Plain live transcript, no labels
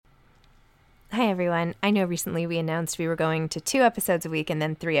Hi, everyone. I know recently we announced we were going to 2 episodes a week and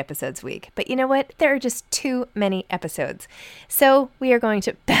then 3 episodes a week. But you know what? There are just too many episodes. So we are going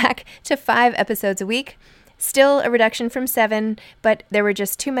back to 5 episodes a week. Still a reduction from 7, but there were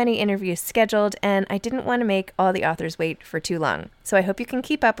just too many interviews scheduled, and I didn't want to make all the authors wait for too long. So I hope you can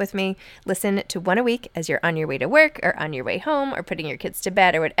keep up with me. Listen to 1 a week as you're on your way to work or on your way home or putting your kids to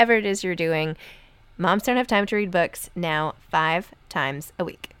bed or whatever it is you're doing. Moms Don't Have Time to Read Books, now 5 times a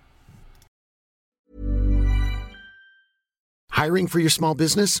week. Hiring for your small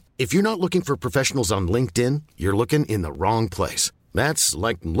business? If you're not looking for professionals on LinkedIn, you're looking in the wrong place. That's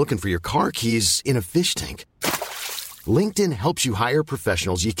like looking for your car keys in a fish tank. LinkedIn helps you hire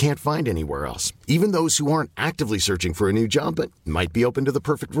professionals you can't find anywhere else, even those who aren't actively searching for a new job but might be open to the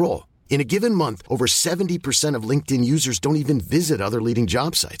perfect role. In a given month, over 70% of LinkedIn users don't even visit other leading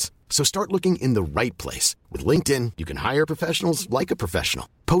job sites. So start looking in the right place. With LinkedIn, you can hire professionals like a professional.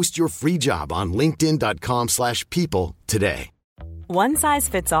 Post your free job on linkedin.com/people today. One size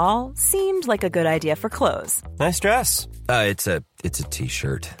fits all seemed like a good idea for clothes. Nice dress. It's a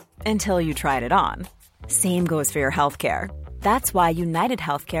t-shirt. Until you tried it on. Same goes for your healthcare. That's why United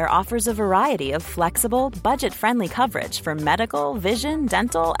Healthcare offers a variety of flexible, budget-friendly coverage for medical, vision,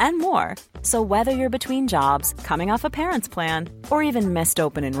 dental, and more. So whether you're between jobs, coming off a parent's plan, or even missed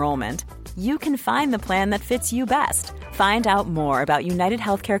open enrollment, you can find the plan that fits you best. Find out more about United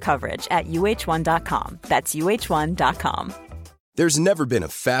Healthcare coverage at uh1.com. That's uh1.com. There's never been a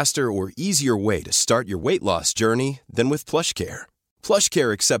faster or easier way to start your weight loss journey than with PlushCare.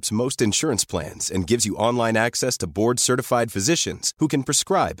 PlushCare accepts most insurance plans and gives you online access to board-certified physicians who can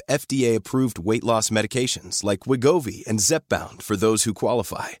prescribe FDA-approved weight loss medications like Wegovy and Zepbound for those who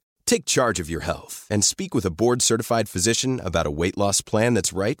qualify. Take charge of your health and speak with a board-certified physician about a weight loss plan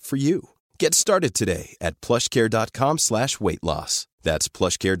that's right for you. Get started today at plushcare.com/weight loss. That's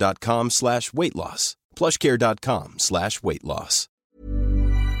plushcare.com/weight loss. plushcare.com/weight loss.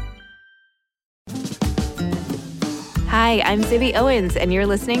 Hi, I'm Zibby Owens, and you're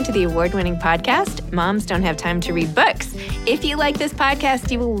listening to the award-winning podcast, Moms Don't Have Time to Read Books. If you like this podcast,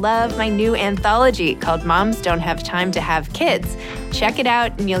 you will love my new anthology called Moms Don't Have Time to Have Kids. Check it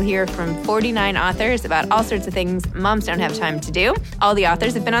out, and you'll hear from 49 authors about all sorts of things moms don't have time to do. All the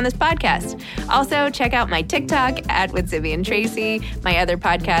authors have been on this podcast. Also, check out my TikTok, @WithZibbyandTracy, my other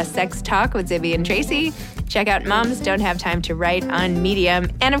podcast, Sex Talk with Zibby and Tracy. Check out Moms Don't Have Time to Write on Medium.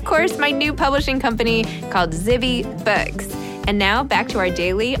 And of course, my new publishing company called Zibby Books. And now back to our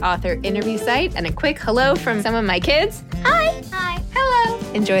daily author interview site and a quick hello from some of my kids. Hi. Hi. Hello.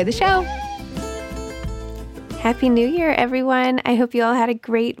 Enjoy the show. Happy New Year, everyone. I hope you all had a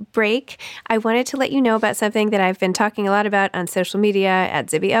great break. I wanted to let you know about something that I've been talking a lot about on social media at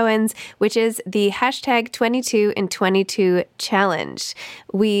Zibby Owens, which is the hashtag 22 in 22 challenge.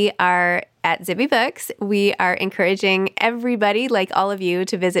 We are at Zibby Books. We are encouraging everybody, like all of you,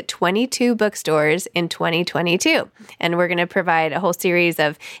 to visit 22 bookstores in 2022. And we're going to provide a whole series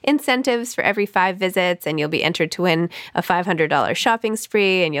of incentives for every 5 visits, and you'll be entered to win a $500 shopping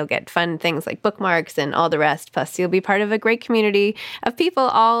spree, and you'll get fun things like bookmarks and all the rest. Plus, you'll be part of a great community of people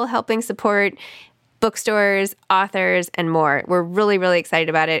all helping support bookstores, authors, and more. We're really, really excited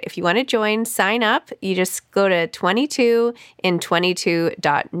about it. If you want to join, sign up. You just go to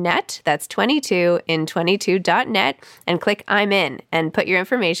 22in22.net. That's 22in22.net and click I'm in and put your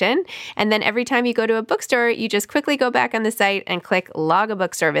information. And then every time you go to a bookstore, you just quickly go back on the site and click log a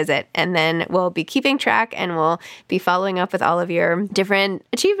bookstore visit. And then we'll be keeping track and we'll be following up with all of your different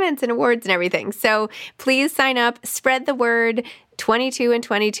achievements and awards and everything. So please sign up, spread the word. 22 in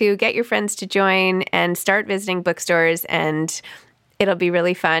 22, get your friends to join and start visiting bookstores, and it'll be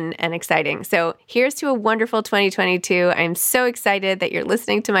really fun and exciting. So here's to a wonderful 2022. I'm so excited that you're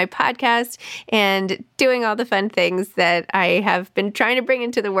listening to my podcast and doing all the fun things that I have been trying to bring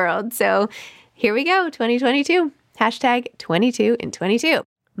into the world. So here we go, 2022. Hashtag 22 in 22.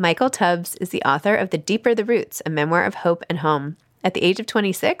 Michael Tubbs is the author of The Deeper the Roots, a memoir of hope and home. At the age of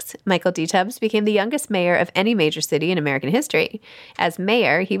 26, Michael D. Tubbs became the youngest mayor of any major city in American history. As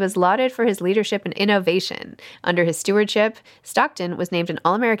mayor, he was lauded for his leadership and innovation. Under his stewardship, Stockton was named an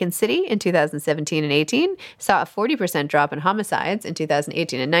All-American City in 2017 and 18, saw a 40% drop in homicides in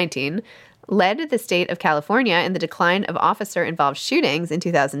 2018 and 19, led the state of California in the decline of officer-involved shootings in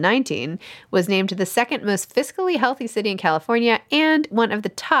 2019, was named the second most fiscally healthy city in California and one of the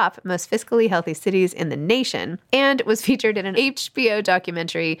top most fiscally healthy cities in the nation, and was featured in an HBO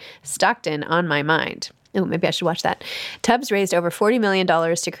documentary, Stockton on My Mind. Oh, maybe I should watch that. Tubbs raised over $40 million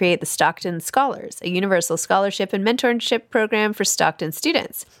to create the Stockton Scholars, a universal scholarship and mentorship program for Stockton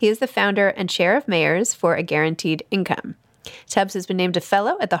students. He is the founder and chair of mayors for a guaranteed income. Tubbs has been named a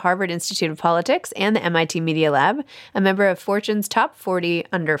fellow at the Harvard Institute of Politics and the MIT Media Lab, a member of Fortune's Top 40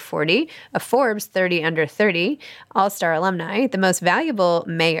 Under 40, a Forbes 30 Under 30, All-Star alumni, the most valuable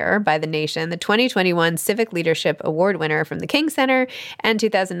mayor by the nation, the 2021 Civic Leadership Award winner from the King Center, and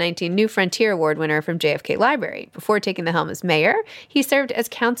 2019 New Frontier Award winner from JFK Library. Before taking the helm as mayor, he served as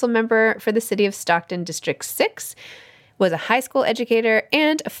council member for the city of Stockton District 6, was a high school educator,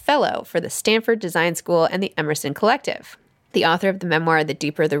 and a fellow for the Stanford Design School and the Emerson Collective. The author of the memoir, The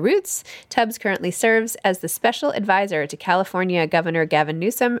Deeper the Roots, Tubbs currently serves as the special advisor to California Governor Gavin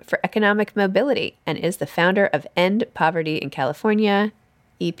Newsom for economic mobility and is the founder of End Poverty in California,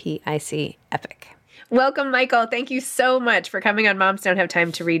 EPIC EPIC. Welcome, Michael. Thank you so much for coming on Moms Don't Have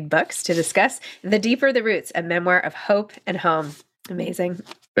Time to Read Books to discuss The Deeper the Roots, a memoir of hope and home. Amazing.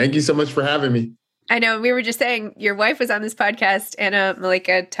 Thank you so much for having me. I know, we were just saying your wife was on this podcast, Anna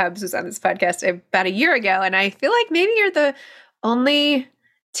Malika Tubbs was on this podcast about a year ago, and I feel like maybe you're the only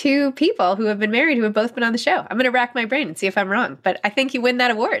two people who have been married who have both been on the show. I'm going to rack my brain and see if I'm wrong, but I think you win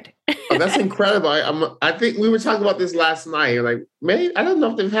that award. Oh, that's incredible. I think we were talking about this last night. Like, maybe, I don't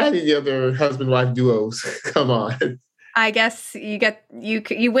know if they've had any other husband-wife duos come on. I guess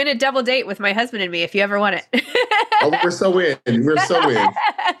you win a double date with my husband and me if you ever want it. Oh, we're so in. We're so in.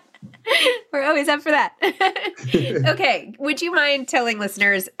 We're always up for that. Okay. Would you mind telling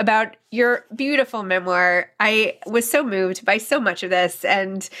listeners about your beautiful memoir? I was so moved by so much of this.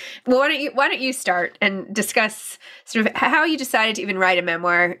 And well, why don't you start and discuss sort of how you decided to even write a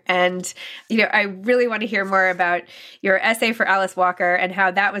memoir? And, I really want to hear more about your essay for Alice Walker and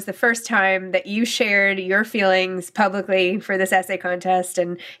how that was the first time that you shared your feelings publicly for this essay contest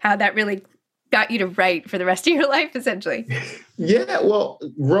and how that really got you to write for the rest of your life, essentially. Yeah, well,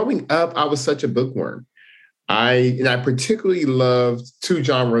 growing up, I was such a bookworm. I particularly loved two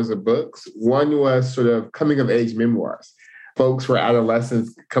genres of books. One was sort of coming of age memoirs. Folks were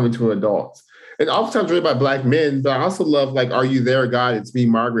adolescents coming to adults. And oftentimes written by Black men, but I also love like Are You There, God? It's Me,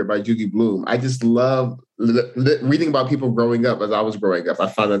 Margaret by Judy Blume. I just love reading about people growing up as I was growing up. I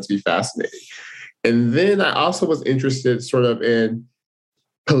found that to be fascinating. And then I also was interested sort of in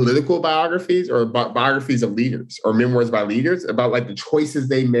political biographies or biographies of leaders or memoirs by leaders about like the choices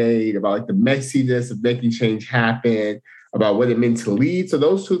they made, about like the messiness of making change happen, about what it meant to lead. So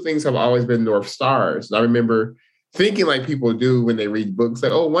those two things have always been North Stars. And I remember thinking like people do when they read books,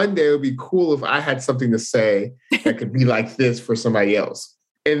 like, oh, one day it would be cool if I had something to say that could be like this for somebody else.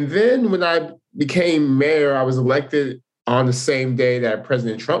 And then when I became mayor, I was elected on the same day that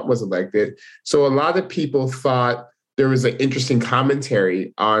President Trump was elected. So a lot of people thought there was an interesting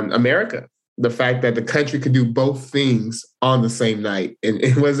commentary on America, the fact that the country could do both things on the same night. And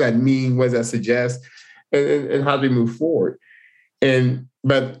what does that mean? What does that suggest? And how do we move forward?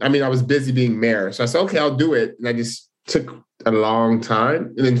 But I mean, I was busy being mayor. So I said, okay, I'll do it. And I just took a long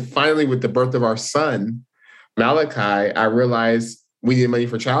time. And then finally, with the birth of our son, Malachi, I realized we needed money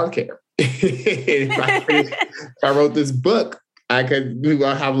for childcare. If I wrote this book, we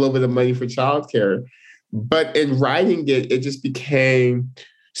will have a little bit of money for childcare. But in writing it, it just became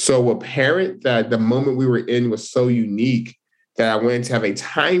so apparent that the moment we were in was so unique that I wanted to have a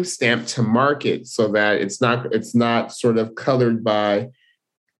timestamp to market so that it's not sort of colored by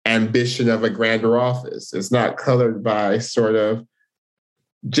ambition of a grander office. It's not colored by sort of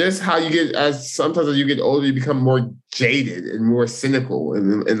just how you get, sometimes as you get older, you become more jaded and more cynical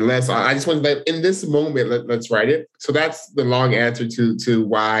and less. I just wanted to, in this moment, let's write it. So that's the long answer to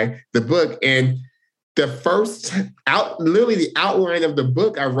why the book. And the literally the outline of the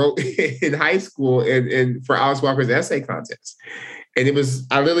book I wrote in high school and for Alice Walker's essay contest. And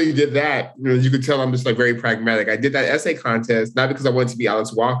I literally did that. As you could tell, I'm just like very pragmatic. I did that essay contest, not because I wanted to be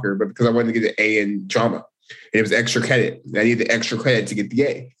Alice Walker, but because I wanted to get an A in drama. And it was extra credit. I needed the extra credit to get the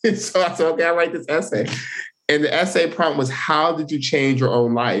A. So I said, okay, I'll write this essay. And the essay prompt was, how did you change your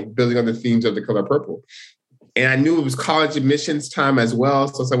own life building on the themes of The Color Purple? And I knew it was college admissions time as well.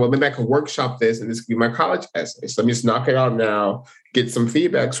 So I said, well, maybe I can workshop this and this could be my college essay. So let me just knock it out now, get some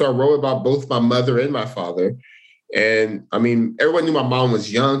feedback. So I wrote about both my mother and my father. And I mean, everyone knew my mom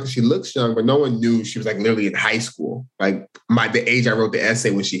was young because she looks young, but no one knew she was like literally in high school, like the age I wrote the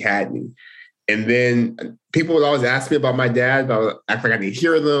essay when she had me. And then people would always ask me about my dad. I would act like I didn't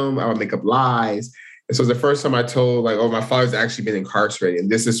hear them. I would make up lies. And so it was the first time I told like, oh, my father's actually been incarcerated. And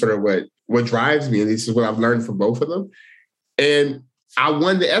this is sort of what drives me. And this is what I've learned from both of them. And I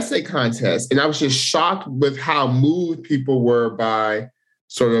won the essay contest. And I was just shocked with how moved people were by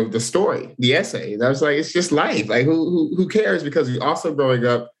sort of the story, the essay. And I was like, it's just life. Like, who cares? Because also growing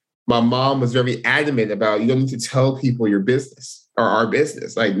up, my mom was very adamant about you don't need to tell people your business are our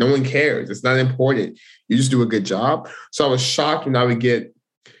business. Like, no one cares. It's not important. You just do a good job. So I was shocked when I would get,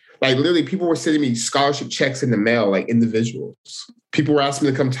 like, literally people were sending me scholarship checks in the mail, like individuals. People were asking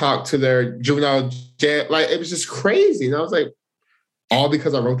me to come talk to their juvenile jail. Like, it was just crazy. And I was like, all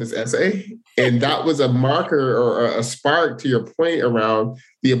because I wrote this essay. And that was a marker or a spark to your point around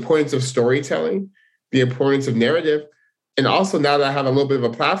the importance of storytelling, the importance of narrative. And also, now that I have a little bit of a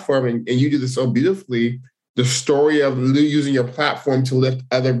platform and you do this so beautifully, the story of using your platform to lift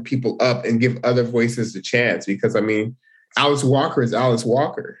other people up and give other voices a chance. Because, I mean, Alice Walker is Alice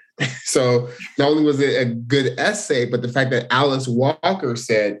Walker. So not only was it a good essay, but the fact that Alice Walker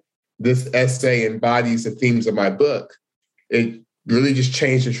said, this essay embodies the themes of my book, it really just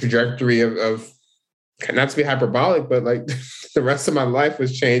changed the trajectory of not to be hyperbolic, but like the rest of my life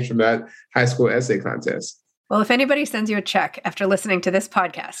was changed from that high school essay contest. Well, if anybody sends you a check after listening to this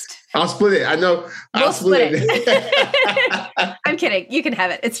podcast, I'll split it. I know. I'll split it. I'm kidding. You can have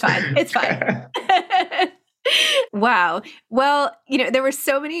it. It's fine. It's fine. Wow. Well, there were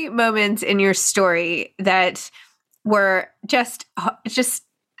so many moments in your story that were just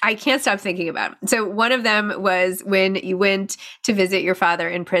I can't stop thinking about them. So one of them was when you went to visit your father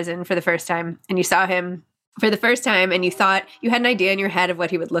in prison for the first time, and you saw him for the first time, and you thought you had an idea in your head of what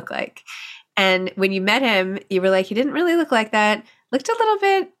he would look like. And when you met him, you were like, he didn't really look like that. Looked a little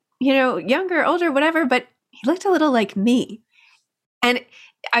bit, younger, older, whatever, but he looked a little like me. And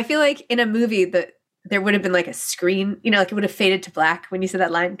I feel like in a movie that there would have been like a screen, like it would have faded to black when you said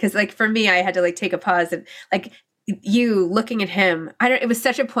that line. Cause like for me, I had to like take a pause and like you looking at him, it was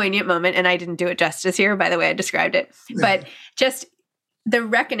such a poignant moment, and I didn't do it justice here by the way I described it, but just the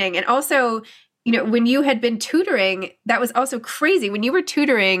reckoning. And also, when you had been tutoring, that was also crazy. When you were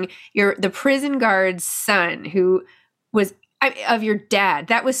tutoring the prison guard's son, who was of your dad,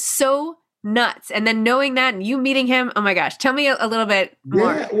 that was so nuts. And then knowing that and you meeting him, oh my gosh, tell me a little bit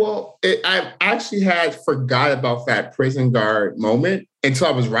more. Yeah, well, I actually had forgot about that prison guard moment until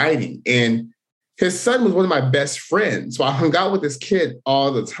I was writing. And his son was one of my best friends. So I hung out with this kid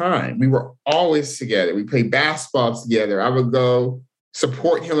all the time. We were always together. We played basketball together. I would go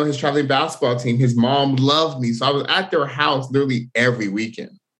support him on his traveling basketball team. His mom loved me. So I was at their house literally every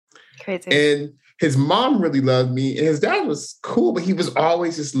weekend. Crazy. And his mom really loved me. And his dad was cool, but he was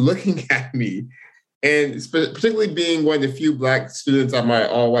always just looking at me. And particularly being one of the few Black students at my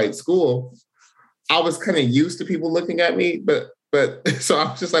all-white school, I was kind of used to people looking at me. But so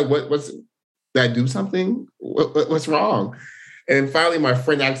I was just like, did I do something? What's wrong? And finally, my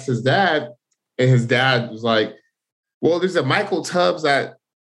friend asked his dad, and his dad was like, well, there's a Michael Tubbs that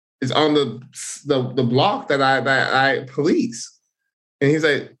is on the block that I police. And he's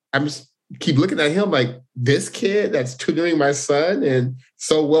like, I'm just keep looking at him like, this kid that's tutoring my son and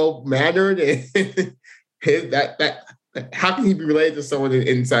so well-mannered, and how can he be related to someone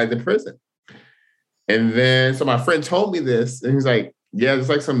inside the prison? And then, so my friend told me this, and he's like, yeah, there's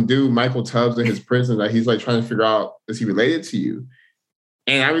like some dude, Michael Tubbs, in his prison that he's like trying to figure out, is he related to you?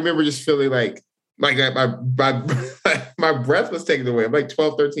 And I remember just feeling like my breath was taken away. I'm like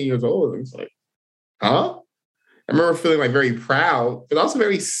 12, 13 years old. And it's like, huh? I remember feeling like very proud, but also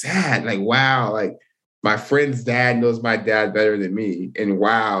very sad. Like, wow, like my friend's dad knows my dad better than me. And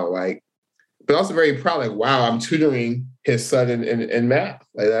wow, like, but also very proud, like, wow, I'm tutoring his son in math.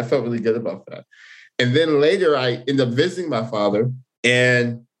 Like, I felt really good about that. And then later I ended up visiting my father.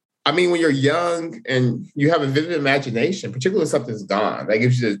 And I mean, when you're young and you have a vivid imagination, particularly when something's gone, that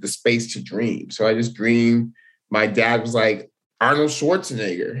gives you the space to dream. So I just dreamed my dad was like Arnold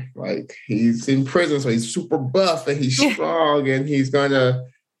Schwarzenegger. Like, he's in prison, so he's super buff and he's strong and he's gonna.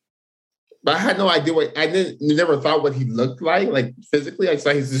 But I had no idea never thought what he looked like physically. I just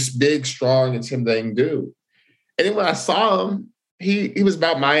thought he's this big, strong, intimidating dude. And then when I saw him, he was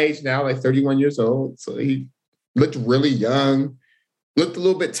about my age now, like 31 years old. So he looked really young. Looked a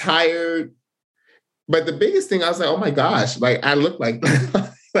little bit tired. But the biggest thing, I was like, oh my gosh, like I look like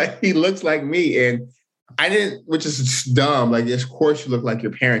he looks like me. And I didn't, which is just dumb. Like, of course you look like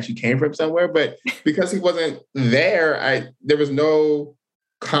your parents, you came from somewhere. But because he wasn't there, there was no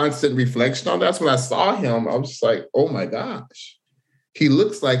constant reflection on that. So when I saw him, I was just like, oh my gosh, he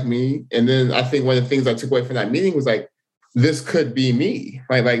looks like me. And then I think one of the things I took away from that meeting was like, this could be me.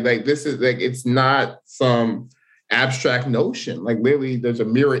 Like this is like, it's not some abstract notion. Like, literally, there's a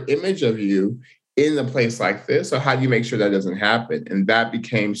mirror image of you in a place like this. So how do you make sure that doesn't happen? And that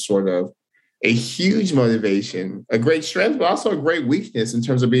became sort of a huge motivation, a great strength, but also a great weakness in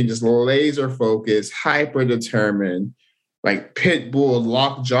terms of being just laser focused, hyper determined, like pit bull,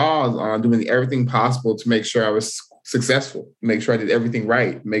 locked jaws on doing everything possible to make sure I was successful, make sure I did everything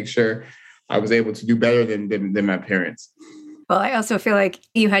right, make sure I was able to do better than my parents. Well, I also feel like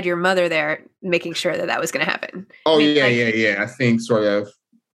you had your mother there making sure that was going to happen. Oh, yeah. I think sort of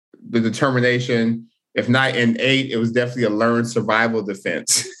the determination, if not innate, it was definitely a learned survival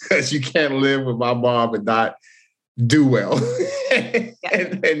defense because you can't live with my mom and not do well and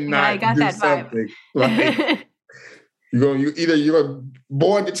not I got do that something. vibe. You're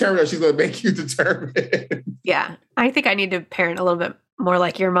born determined or she's going to make you determined. Yeah. I think I need to parent a little bit more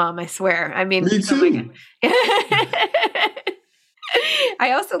like your mom, I swear. I mean, me too.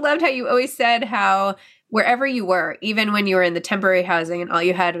 I also loved how you always said how wherever you were, even when you were in the temporary housing and all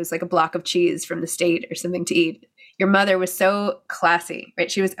you had was like a block of cheese from the state or something to eat, your mother was so classy, right?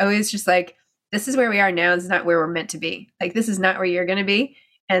 She was always just like, this is where we are now. This is not where we're meant to be. Like, this is not where you're going to be.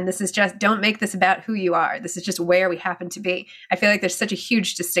 And this is just, don't make this about who you are. This is just where we happen to be. I feel like there's such a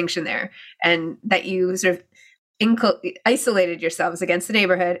huge distinction there, and that you sort of isolated yourselves against the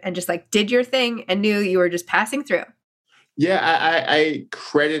neighborhood and just like did your thing and knew you were just passing through. Yeah, I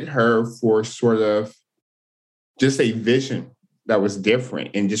credit her for sort of just a vision that was different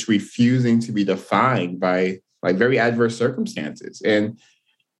and just refusing to be defined by like very adverse circumstances and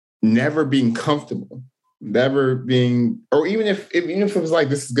never being comfortable, never being, or even if it was like,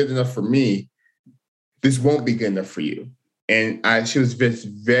 this is good enough for me, this won't be good enough for you. And she was just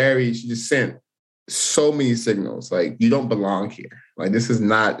she just sent so many signals, like, you don't belong here. Like, this is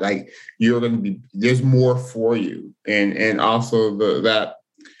not like, you're going to be, there's more for you. And also that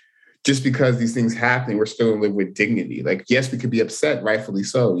just because these things happen, we're still going to live with dignity. Like, yes, we could be upset, rightfully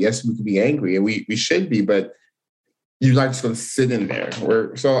so. Yes, we could be angry, and we should be, but you're not just going to sit in there.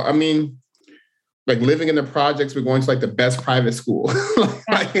 Like living in the projects, we're going to like the best private school.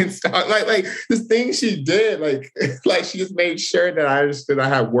 like the things she did, like she just made sure that I understood I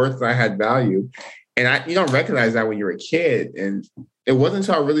had worth and I had value. And you don't recognize that when you're a kid. And it wasn't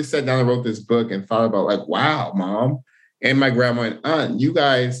until I really sat down and wrote this book and thought about like, wow, Mom and my grandma and aunt, you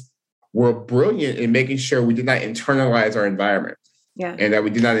guys were brilliant in making sure we did not internalize our environment. Yeah. And that we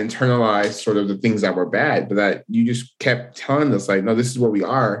did not internalize sort of the things that were bad, but that you just kept telling us like, no, this is where we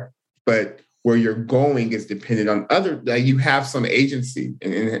are. But where you're going is dependent on that you have some agency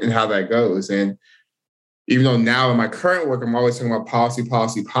in how that goes. And even though now in my current work, I'm always talking about policy,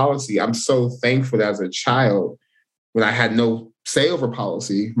 I'm so thankful that as a child, when I had no say over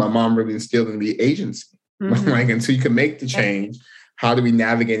policy, my mom really instilled in me agency. Mm-hmm. Like, until you can make the change, how do we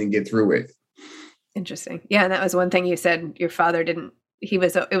navigate and get through it? Interesting. Yeah. And that was one thing you said your father didn't, he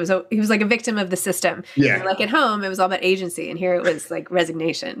was like a victim of the system. Yeah. Like at home, it was all about agency, and here it was like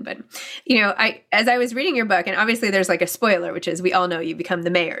resignation. But, as I was reading your book, and obviously there's like a spoiler, which is we all know you become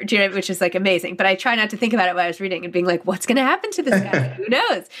the mayor, which is like amazing. But I try not to think about it while I was reading and being like, what's going to happen to this guy? Who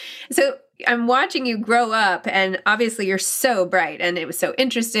knows? So I'm watching you grow up, and obviously you're so bright, and it was so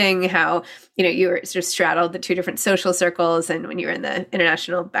interesting how, you were sort of straddled the two different social circles. And when you were in the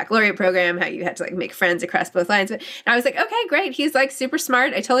international baccalaureate program, how you had to like make friends across both lines. But I was like, okay, great. He's like super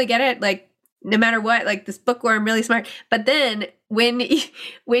smart. I totally get it. Like, no matter what, like this bookworm, really smart. But then when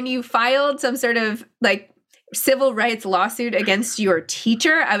you filed some sort of like civil rights lawsuit against your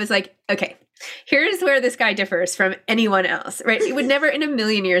teacher, I was like, okay, here's where this guy differs from anyone else, right? It would never in a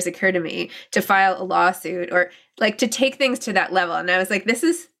million years occur to me to file a lawsuit or like to take things to that level. And I was like, this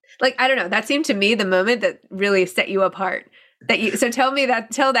is like, I don't know. That seemed to me the moment that really set you apart. So tell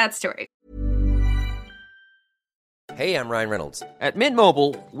that story. Hey, I'm Ryan Reynolds. At Mint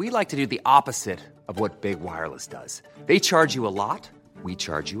Mobile, we like to do the opposite of what Big Wireless does. They charge you a lot. We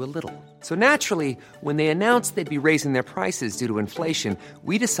charge you a little. So naturally, when they announced they'd be raising their prices due to inflation,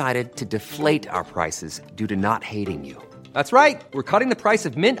 we decided to deflate our prices due to not hating you. That's right. We're cutting the price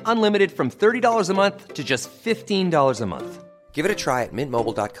of Mint Unlimited from $30 a month to just $15 a month. Give it a try at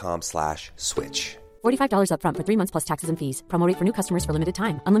mintmobile.com/switch. $45 up front for 3 months plus taxes and fees. Promo rate for new customers for limited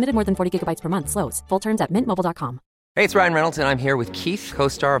time. Unlimited more than 40 gigabytes per month. Slows full terms at mintmobile.com. Hey, it's Ryan Reynolds, and I'm here with Keith,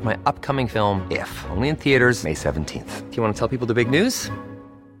 co-star of my upcoming film, If, only in theaters May 17th. Do you want to tell people the big news?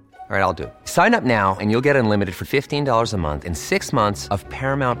 All right, I'll do it. Sign up now and you'll get unlimited for $15 a month and 6 months of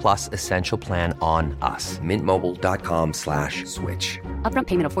Paramount Plus Essential Plan on us. mintmobile.com/switch. Upfront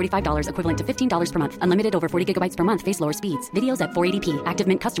payment of $45 equivalent to $15 per month. Unlimited over 40 gigabytes per month. Face lower speeds. Videos at 480p. Active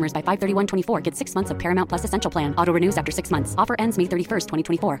Mint customers by 531.24 get 6 months of Paramount Plus Essential Plan. Auto renews after 6 months. Offer ends May 31st,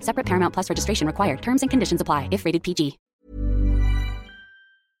 2024. Separate Paramount Plus registration required. Terms and conditions apply if rated PG.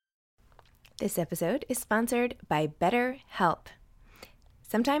 This episode is sponsored by BetterHelp.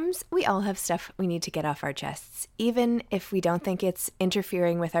 Sometimes we all have stuff we need to get off our chests. Even if we don't think it's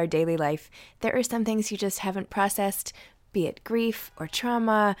interfering with our daily life, there are some things you just haven't processed, be it grief or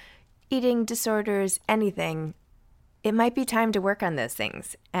trauma, eating disorders, anything. It might be time to work on those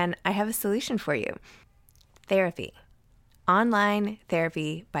things, and I have a solution for you. Therapy. Online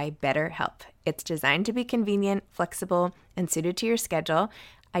therapy by BetterHelp. It's designed to be convenient, flexible, and suited to your schedule.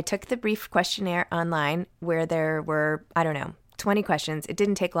 I took the brief questionnaire online where there were, 20 questions. It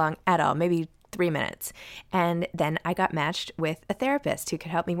didn't take long at all, maybe 3 minutes. And then I got matched with a therapist who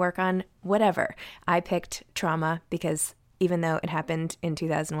could help me work on whatever. I picked trauma because even though it happened in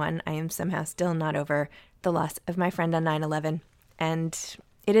 2001, I am somehow still not over the loss of my friend on 9/11. And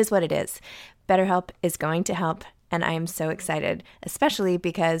it is what it is. BetterHelp is going to help. And I am so excited, especially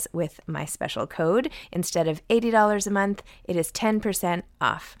because with my special code, instead of $80 a month, it is 10%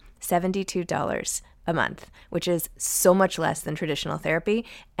 off, $72 a month, which is so much less than traditional therapy.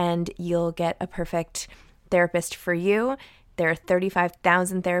 And you'll get a perfect therapist for you. There are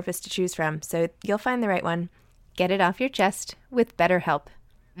 35,000 therapists to choose from, so you'll find the right one. Get it off your chest with BetterHelp.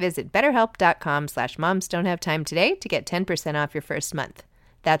 Visit betterhelp.com/momsdon'thavetime today to get 10% off your first month.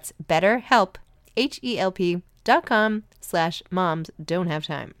 That's BetterHelp,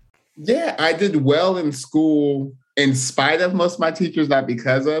 HELP.com/moms-don't-have-time. Yeah, I did well in school in spite of most of my teachers, not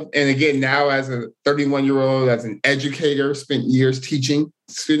because of. And again, now as a 31-year-old, as an educator, spent years teaching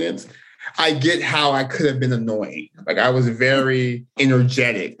students, I get how I could have been annoying. Like I was very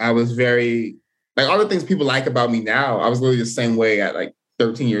energetic. I was very, like all the things people like about me now, I was literally the same way at like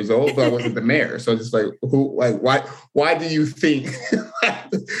 13 years old, but I wasn't the mayor. So just like, why do you think?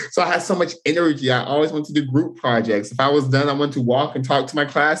 So I had so much energy. I always went to do group projects. If I was done, I went to walk and talk to my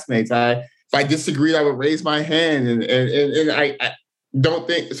classmates. If I disagreed, I would raise my hand. And I don't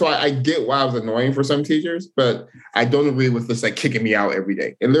think, so I get why I was annoying for some teachers, but I don't agree with this like kicking me out every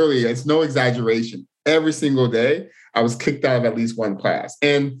day. And literally, it's no exaggeration. Every single day, I was kicked out of at least one class.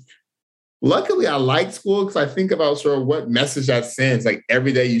 And luckily, I like school because I think about sort of what message that sends. Like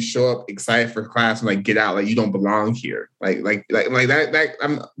every day you show up excited for class and like get out, like you don't belong here. Like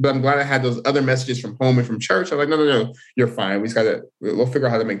that. But I'm glad I had those other messages from home and from church. I'm like, no, you're fine. We'll figure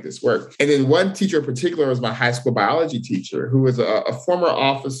out how to make this work. And then one teacher in particular was my high school biology teacher, who was a former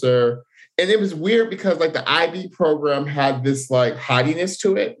officer. And it was weird because like the IB program had this like haughtiness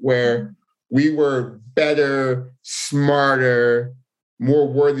to it where we were better, smarter, more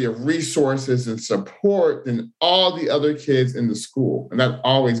worthy of resources and support than all the other kids in the school. And that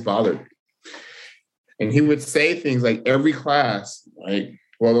always bothered me. And he would say things like every class, like,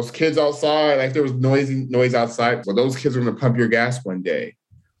 well, those kids outside, like there was noise outside. Well, those kids are going to pump your gas one day.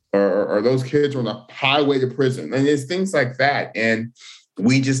 Or those kids are on the highway to prison. And it's things like that. And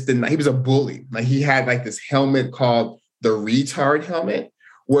we just didn't, he was a bully. Like he had like this helmet called the retard helmet,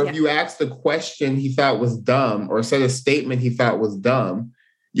 where if you asked the question he thought was dumb or said a statement he thought was dumb,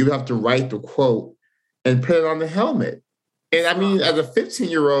 you would have to write the quote and put it on the helmet. And I mean, as a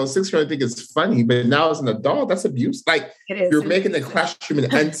 15-year-old, 16-year-old, I think it's funny, but now as an adult, that's abuse. Like you're making the classroom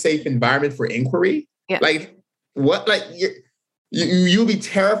an unsafe environment for inquiry. Yeah. Like what? Like you'll be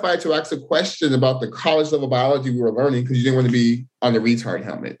terrified to ask a question about the college level biology we were learning because you didn't want to be on the retard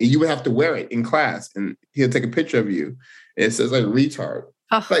helmet. And you would have to wear it in class, and he'll take a picture of you, and it says like retard.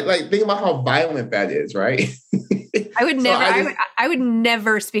 Oh. Like think about how violent that is, right? I would never. I would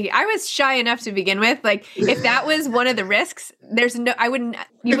never speak. I was shy enough to begin with. Like if that was one of the risks, there's no. I wouldn't.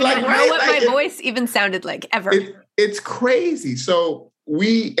 You would not know what my voice even sounded like ever. It's crazy. So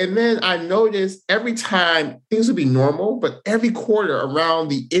and then I noticed every time things would be normal, but every quarter around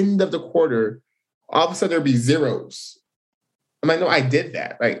the end of the quarter, all of a sudden there'd be zeros. I'm like, no, I did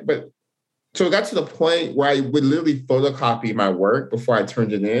that. So it got to the point where I would literally photocopy my work before I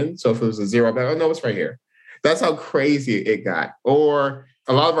turned it in. So if it was a zero, I'd be like, oh, no, it's right here. That's how crazy it got. Or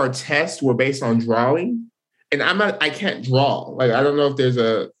a lot of our tests were based on drawing. And I can't draw. Like, I don't know if there's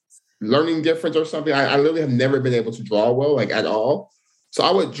a learning difference or something. I literally have never been able to draw well, like at all. So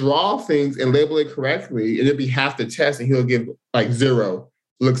I would draw things and label it correctly. And it'd be half the test. And he'll give like 0,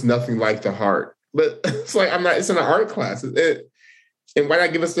 looks nothing like the heart. But it's like, it's in an art class. And why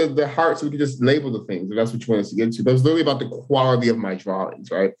not give us the heart so we can just label the things? If that's what you want us to get to. But it was literally about the quality of my drawings,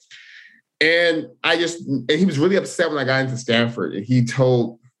 right? And he was really upset when I got into Stanford. And he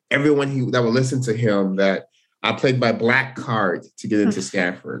told everyone that would listen to him that I played my black card to get into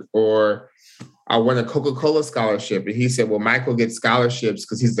Stanford. Or I won a Coca-Cola scholarship. And he said, well, Michael gets scholarships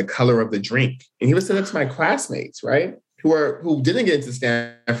because he's the color of the drink. And he would say that to my classmates, right? Who didn't get into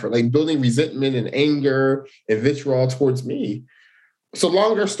Stanford, like building resentment and anger and vitriol towards me. So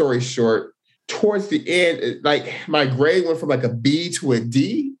longer story short, towards the end, like my grade went from like a B to a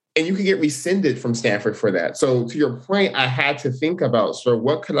D, and you could get rescinded from Stanford for that. So to your point, I had to think about, so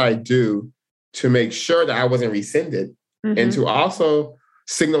what could I do to make sure that I wasn't rescinded and to also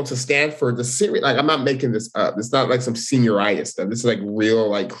signal to Stanford the serious, like I'm not making this up. It's not like some senioritis stuff. This is like real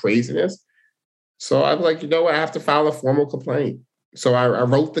like craziness. So I was like, you know what? I have to file a formal complaint. So I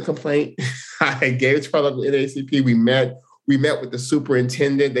wrote the complaint. I gave it to the NAACP. We met with the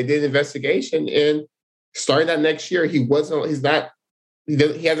superintendent. They did an investigation. And starting that next year, he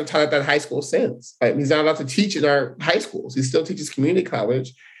hasn't taught at that high school since. Like, he's not allowed to teach in our high schools. He still teaches community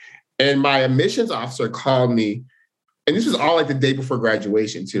college. And my admissions officer called me. And this was all like the day before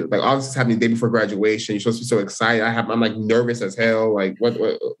graduation too. Like, all this is happening the day before graduation. You're supposed to be so excited. I'm like nervous as hell. Like, what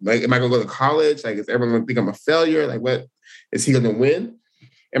like, am I gonna go to college? Like, is everyone gonna think I'm a failure? Like, what is he gonna win?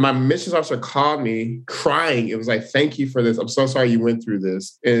 And my admissions officer called me crying. It was like, thank you for this. I'm so sorry you went through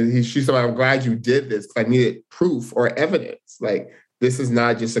this. And she said, I'm glad you did this because I needed proof or evidence. Like, this is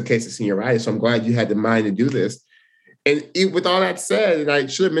not just a case of senioritis. So I'm glad you had the mind to do this. And with all that said, and I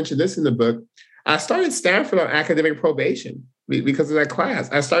should have mentioned this in the book, I started Stanford on academic probation because of that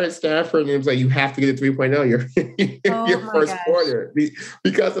class. I started Stanford and it was like, you have to get a 3.0 your first quarter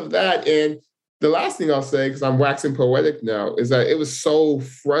because of that. And the last thing I'll say, because I'm waxing poetic now, is that it was so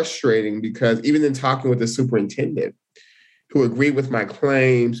frustrating because even in talking with the superintendent who agreed with my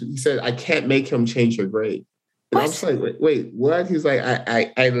claims, he said, I can't make him change your grade. And I'm just like, wait, what? He's like,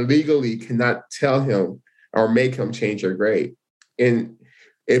 I legally cannot tell him or make him change your grade. And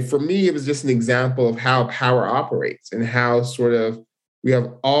for me, it was just an example of how power operates and how sort of we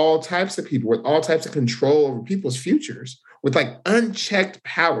have all types of people with all types of control over people's futures with like unchecked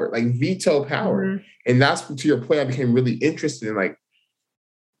power, like veto power. Mm-hmm. And that's, to your point, I became really interested in, like,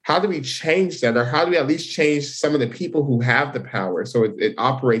 how do we change that? Or how do we at least change some of the people who have the power so it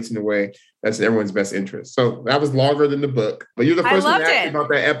operates in a way that's in everyone's best interest? So that was longer than the book, but you're the first one to ask me about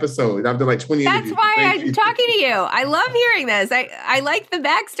that episode. I've done like 20 That's interviews. why I'm talking to you. I love hearing this. I like the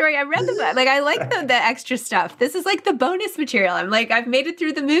backstory. I read the book. Like, I like the extra stuff. This is like the bonus material. I'm like, I've made it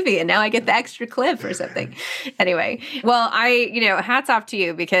through the movie and now I get the extra clip or something. Anyway, well, hats off to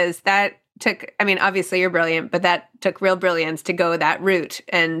you because that took, I mean, obviously you're brilliant, but that took real brilliance to go that route.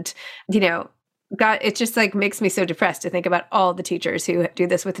 And, God, it just like makes me so depressed to think about all the teachers who do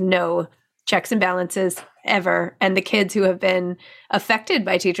this with no checks and balances ever. And the kids who have been affected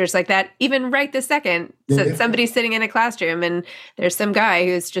by teachers like that, even right this second. So somebody's sitting in a classroom and there's some guy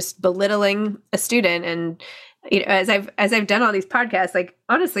who's just belittling a student. And as I've done all these podcasts, like,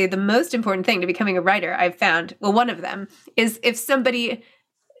 honestly, the most important thing to becoming a writer I've found, well, one of them is if somebody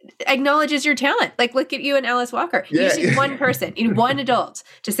acknowledges your talent. Like, look at you and Alice Walker. You just need one person, one adult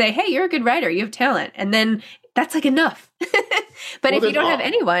to say, hey, you're a good writer. You have talent. And then that's like enough. But if you don't have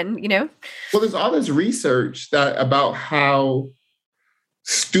anyone, Well, there's all this research about how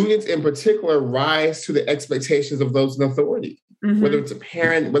students in particular rise to the expectations of those in authority, whether it's a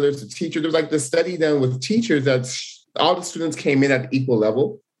parent, whether it's a teacher. There's like this study done with teachers that all the students came in at equal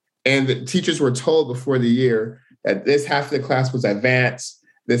level. And the teachers were told before the year that this half of the class was advanced,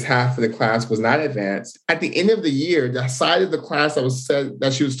 this half of the class was not advanced. At the end of the year, the side of the class the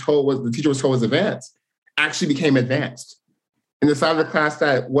teacher was told was advanced, actually became advanced. And the side of the class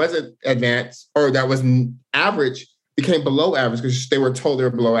that wasn't advanced or that was average became below average because they were told they were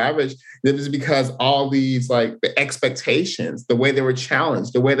below average. And it was because all these, like, the expectations, the way they were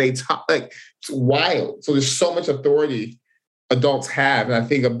challenged, the way they taught, like, it's wild. So there's so much authority adults have. And I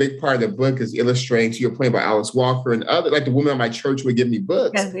think a big part of the book is illustrating, to your point about Alice Walker and other, like the women at my church would give me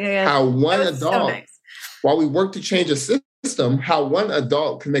books, how one adult, while we work to change a system, how one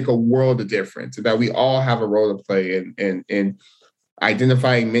adult can make a world of difference, and that we all have a role to play in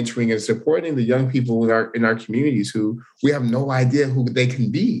identifying, mentoring, and supporting the young people in our communities who we have no idea who they can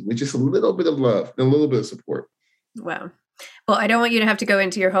be, with just a little bit of love and a little bit of support. Wow. Well, I don't want you to have to go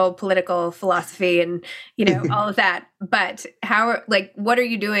into your whole political philosophy and, all of that. But what are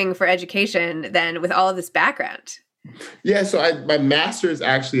you doing for education then with all of this background? Yeah, so my master's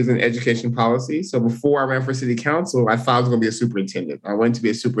actually is in education policy. So before I ran for city council, I thought I was going to be a superintendent. I wanted to be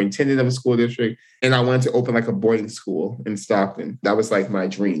a superintendent of a school district, and I wanted to open like a boarding school in Stockton. That was like my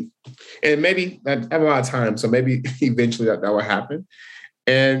dream. And maybe I have a lot of time, so maybe eventually that will happen.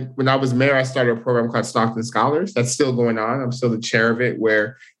 And when I was mayor, I started a program called Stockton Scholars. That's still going on. I'm still the chair of it,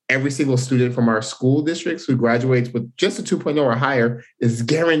 where every single student from our school districts who graduates with just a 2.0 or higher is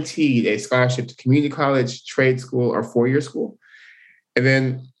guaranteed a scholarship to community college, trade school, or four-year school. And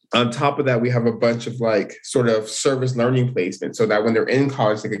then on top of that, we have a bunch of like sort of service learning placements so that when they're in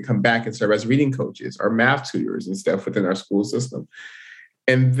college, they can come back and serve as reading coaches or math tutors and stuff within our school system.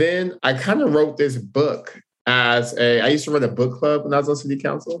 And then I kind of wrote this book I used to run a book club when I was on city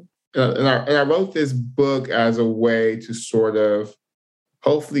council. And I wrote this book as a way to sort of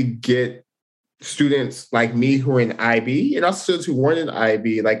hopefully get students like me who are in IB and also students who weren't in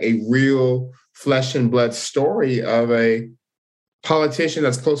IB, like a real flesh and blood story of a politician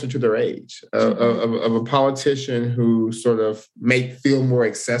that's closer to their age, of a politician who sort of make feel more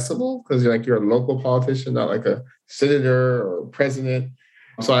accessible because you're a local politician, not like a senator or president.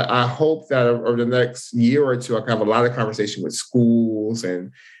 So I hope that over the next year or two, I can have a lot of conversation with schools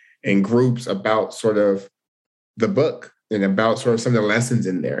and groups about sort of the book and about sort of some of the lessons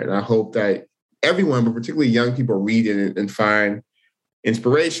in there. And I hope that everyone, but particularly young people, read it and find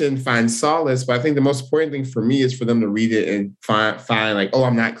inspiration, find solace. But I think the most important thing for me is for them to read it and find like, oh,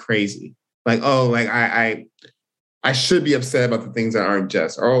 I'm not crazy. Like, oh, like I should be upset about the things that aren't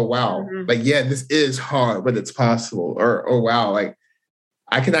just. Or, oh, wow. Like, yeah, this is hard, but it's possible. Or, oh, wow. Like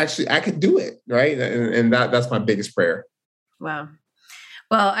I could do it. Right. And that's my biggest prayer. Wow.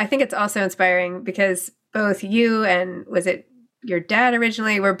 Well, I think it's also inspiring because both you and was it your dad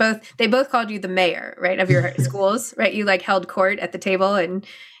originally they both called you the mayor, right, of your schools, right? You like held court at the table and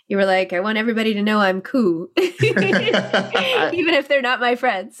you were like, I want everybody to know I'm cool. Even if they're not my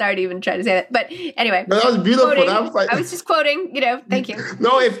friends. Sorry to even try to say that. But anyway. But that was beautiful. I was just quoting, thank you.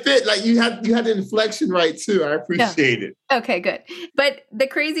 No, it fit. Like you had the inflection right too. I appreciate it. Okay, good. But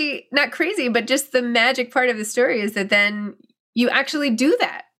the not crazy, but just the magic part of the story is that then you actually do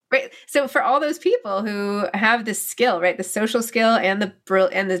that. Right. So for all those people who have this skill, right, the social skill and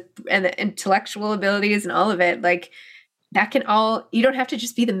the intellectual abilities and all of it, like that you don't have to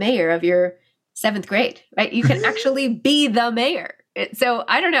just be the mayor of your 7th grade, right? You can actually be the mayor. So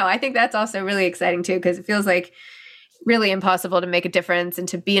I don't know. I think that's also really exciting too, because it feels like really impossible to make a difference and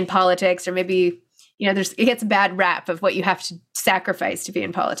to be in politics, or maybe, it gets a bad rap of what you have to sacrifice to be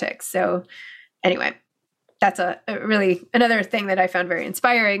in politics. So anyway. That's a really another thing that I found very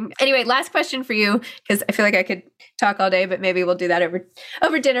inspiring. Anyway, last question for you, because I feel like I could talk all day, but maybe we'll do that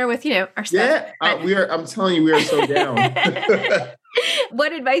over dinner with, our stuff. Yeah, I'm telling you, we are so down.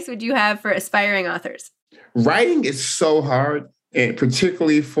 What advice would you have for aspiring authors? Writing is so hard, and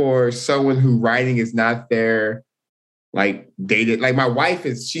particularly for someone who writing is not their dated. Like my wife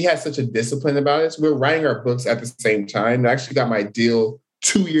she has such a discipline about it. So we're writing our books at the same time. I actually got my deal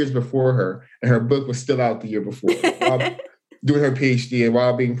 2 years before her, and her book was still out the year before, while doing her PhD and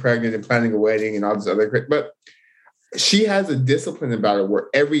while being pregnant and planning a wedding and all this other. But she has a discipline about it where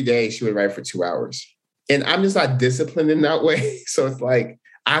every day she would write for 2 hours. And I'm just not disciplined in that way. So it's like,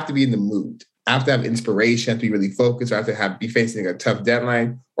 I have to be in the mood. I have to have inspiration. I have to be really focused. Or I have to be facing a tough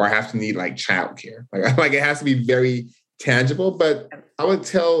deadline, or I have to need childcare. Like it has to be very tangible. But I would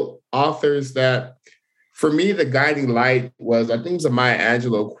tell authors that for me, the guiding light was, I think it was a Maya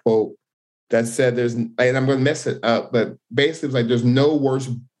Angelou quote that said and I'm going to mess it up, but basically it's like, there's no worse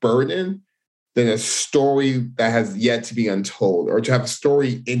burden than a story that has yet to be untold, or to have a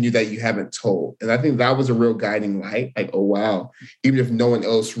story in you that you haven't told. And I think that was a real guiding light. Like, oh, wow, even if no one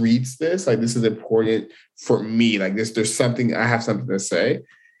else reads this, this is important for me. Like there's something, I have something to say.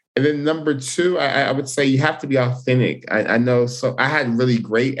 And then number 2, I would say you have to be authentic. I know, so I had really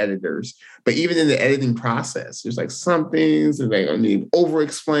great editors, but even in the editing process, there's some things that they need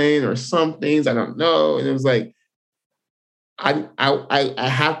over-explain, or some things I don't know. And it was like, I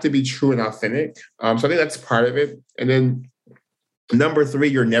have to be true and authentic. So I think that's part of it. And then number 3,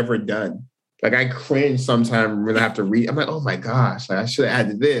 you're never done. Like I cringe sometimes when I have to read. I'm like, oh my gosh, I should have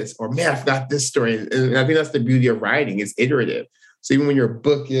added this, or man, I forgot this story. And I think that's the beauty of writing. It's iterative. So even when your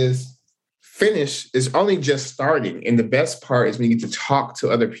book is finished, it's only just starting. And the best part is when you get to talk to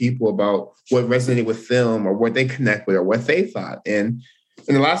other people about what resonated with them, or what they connect with, or what they thought. And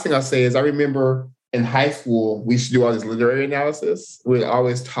the last thing I'll say is, I remember in high school, we used to do all this literary analysis. We'd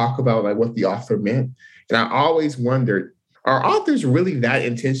always talk about what the author meant. And I always wondered, are authors really that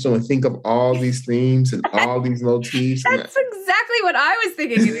intentional and think of all these themes and all these motifs? That's exactly what I was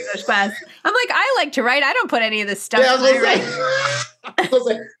thinking in English class. I'm like, I like to write. I don't put any of this stuff. Yeah, I was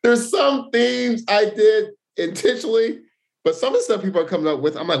like, there's some themes I did intentionally, but some of the stuff people are coming up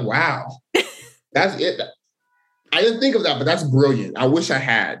with, I'm like, wow, that's it. I didn't think of that, but that's brilliant. I wish I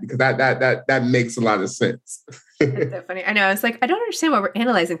had, because that makes a lot of sense. That's so funny. I know. I was like, I don't understand why we're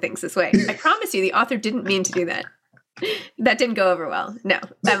analyzing things this way. I promise you, the author didn't mean to do that. That didn't go over well. No.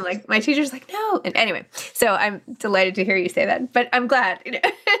 I'm like, my teacher's like, no. And anyway, so I'm delighted to hear you say that, but I'm glad.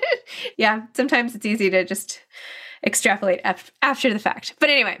 Yeah, sometimes it's easy to just extrapolate after the fact. But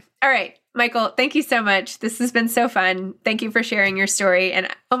anyway, all right. Michael, thank you so much. This has been so fun. Thank you for sharing your story. And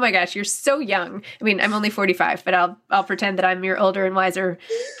oh my gosh, you're so young. I mean, I'm only 45, but I'll pretend that I'm your older and wiser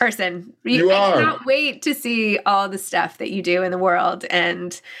person. You are. I cannot wait to see all the stuff that you do in the world,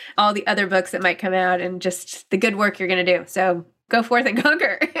 and all the other books that might come out, and just the good work you're going to do. So go forth and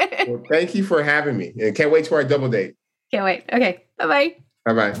conquer. Well, thank you for having me. And can't wait for our double date. Can't wait. Okay. Bye-bye.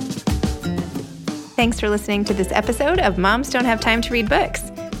 Bye-bye. Thanks for listening to this episode of Moms Don't Have Time to Read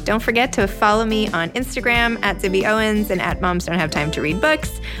Books. Don't forget to follow me on Instagram at Zibby Owens and at Moms Don't Have Time to Read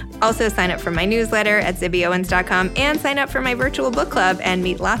Books. Also sign up for my newsletter at zibbyowens.com and sign up for my virtual book club and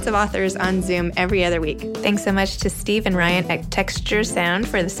meet lots of authors on Zoom every other week. Thanks so much to Steve and Ryan at Texture Sound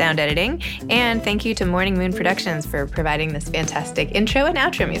for the sound editing. And thank you to Morning Moon Productions for providing this fantastic intro and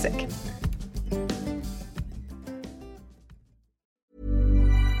outro music.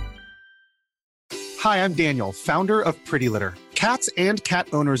 Hi, I'm Daniel, founder of Pretty Litter. Cats and cat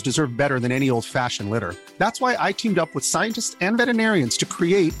owners deserve better than any old-fashioned litter. That's why I teamed up with scientists and veterinarians to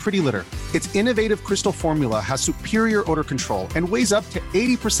create Pretty Litter. Its innovative crystal formula has superior odor control and weighs up to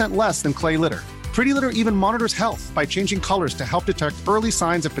 80% less than clay litter. Pretty Litter even monitors health by changing colors to help detect early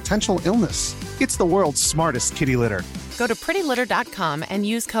signs of potential illness. It's the world's smartest kitty litter. Go to prettylitter.com and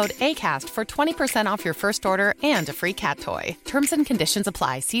use code ACAST for 20% off your first order and a free cat toy. Terms and conditions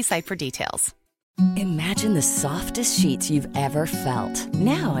apply. See site for details. Imagine the softest sheets you've ever felt.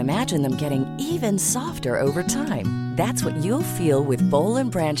 Now imagine them getting even softer over time. That's what you'll feel with Boll &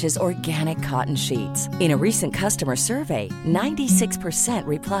 Branch's organic cotton sheets. In a recent customer survey, 96%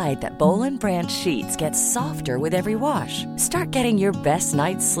 replied that Boll & Branch sheets get softer with every wash. Start getting your best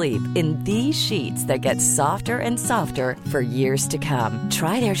night's sleep in these sheets that get softer and softer for years to come.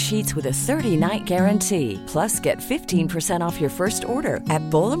 Try their sheets with a 30-night guarantee. Plus, get 15% off your first order at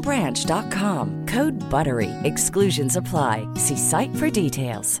bollandbranch.com. Code BUTTERY. Exclusions apply. See site for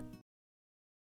details.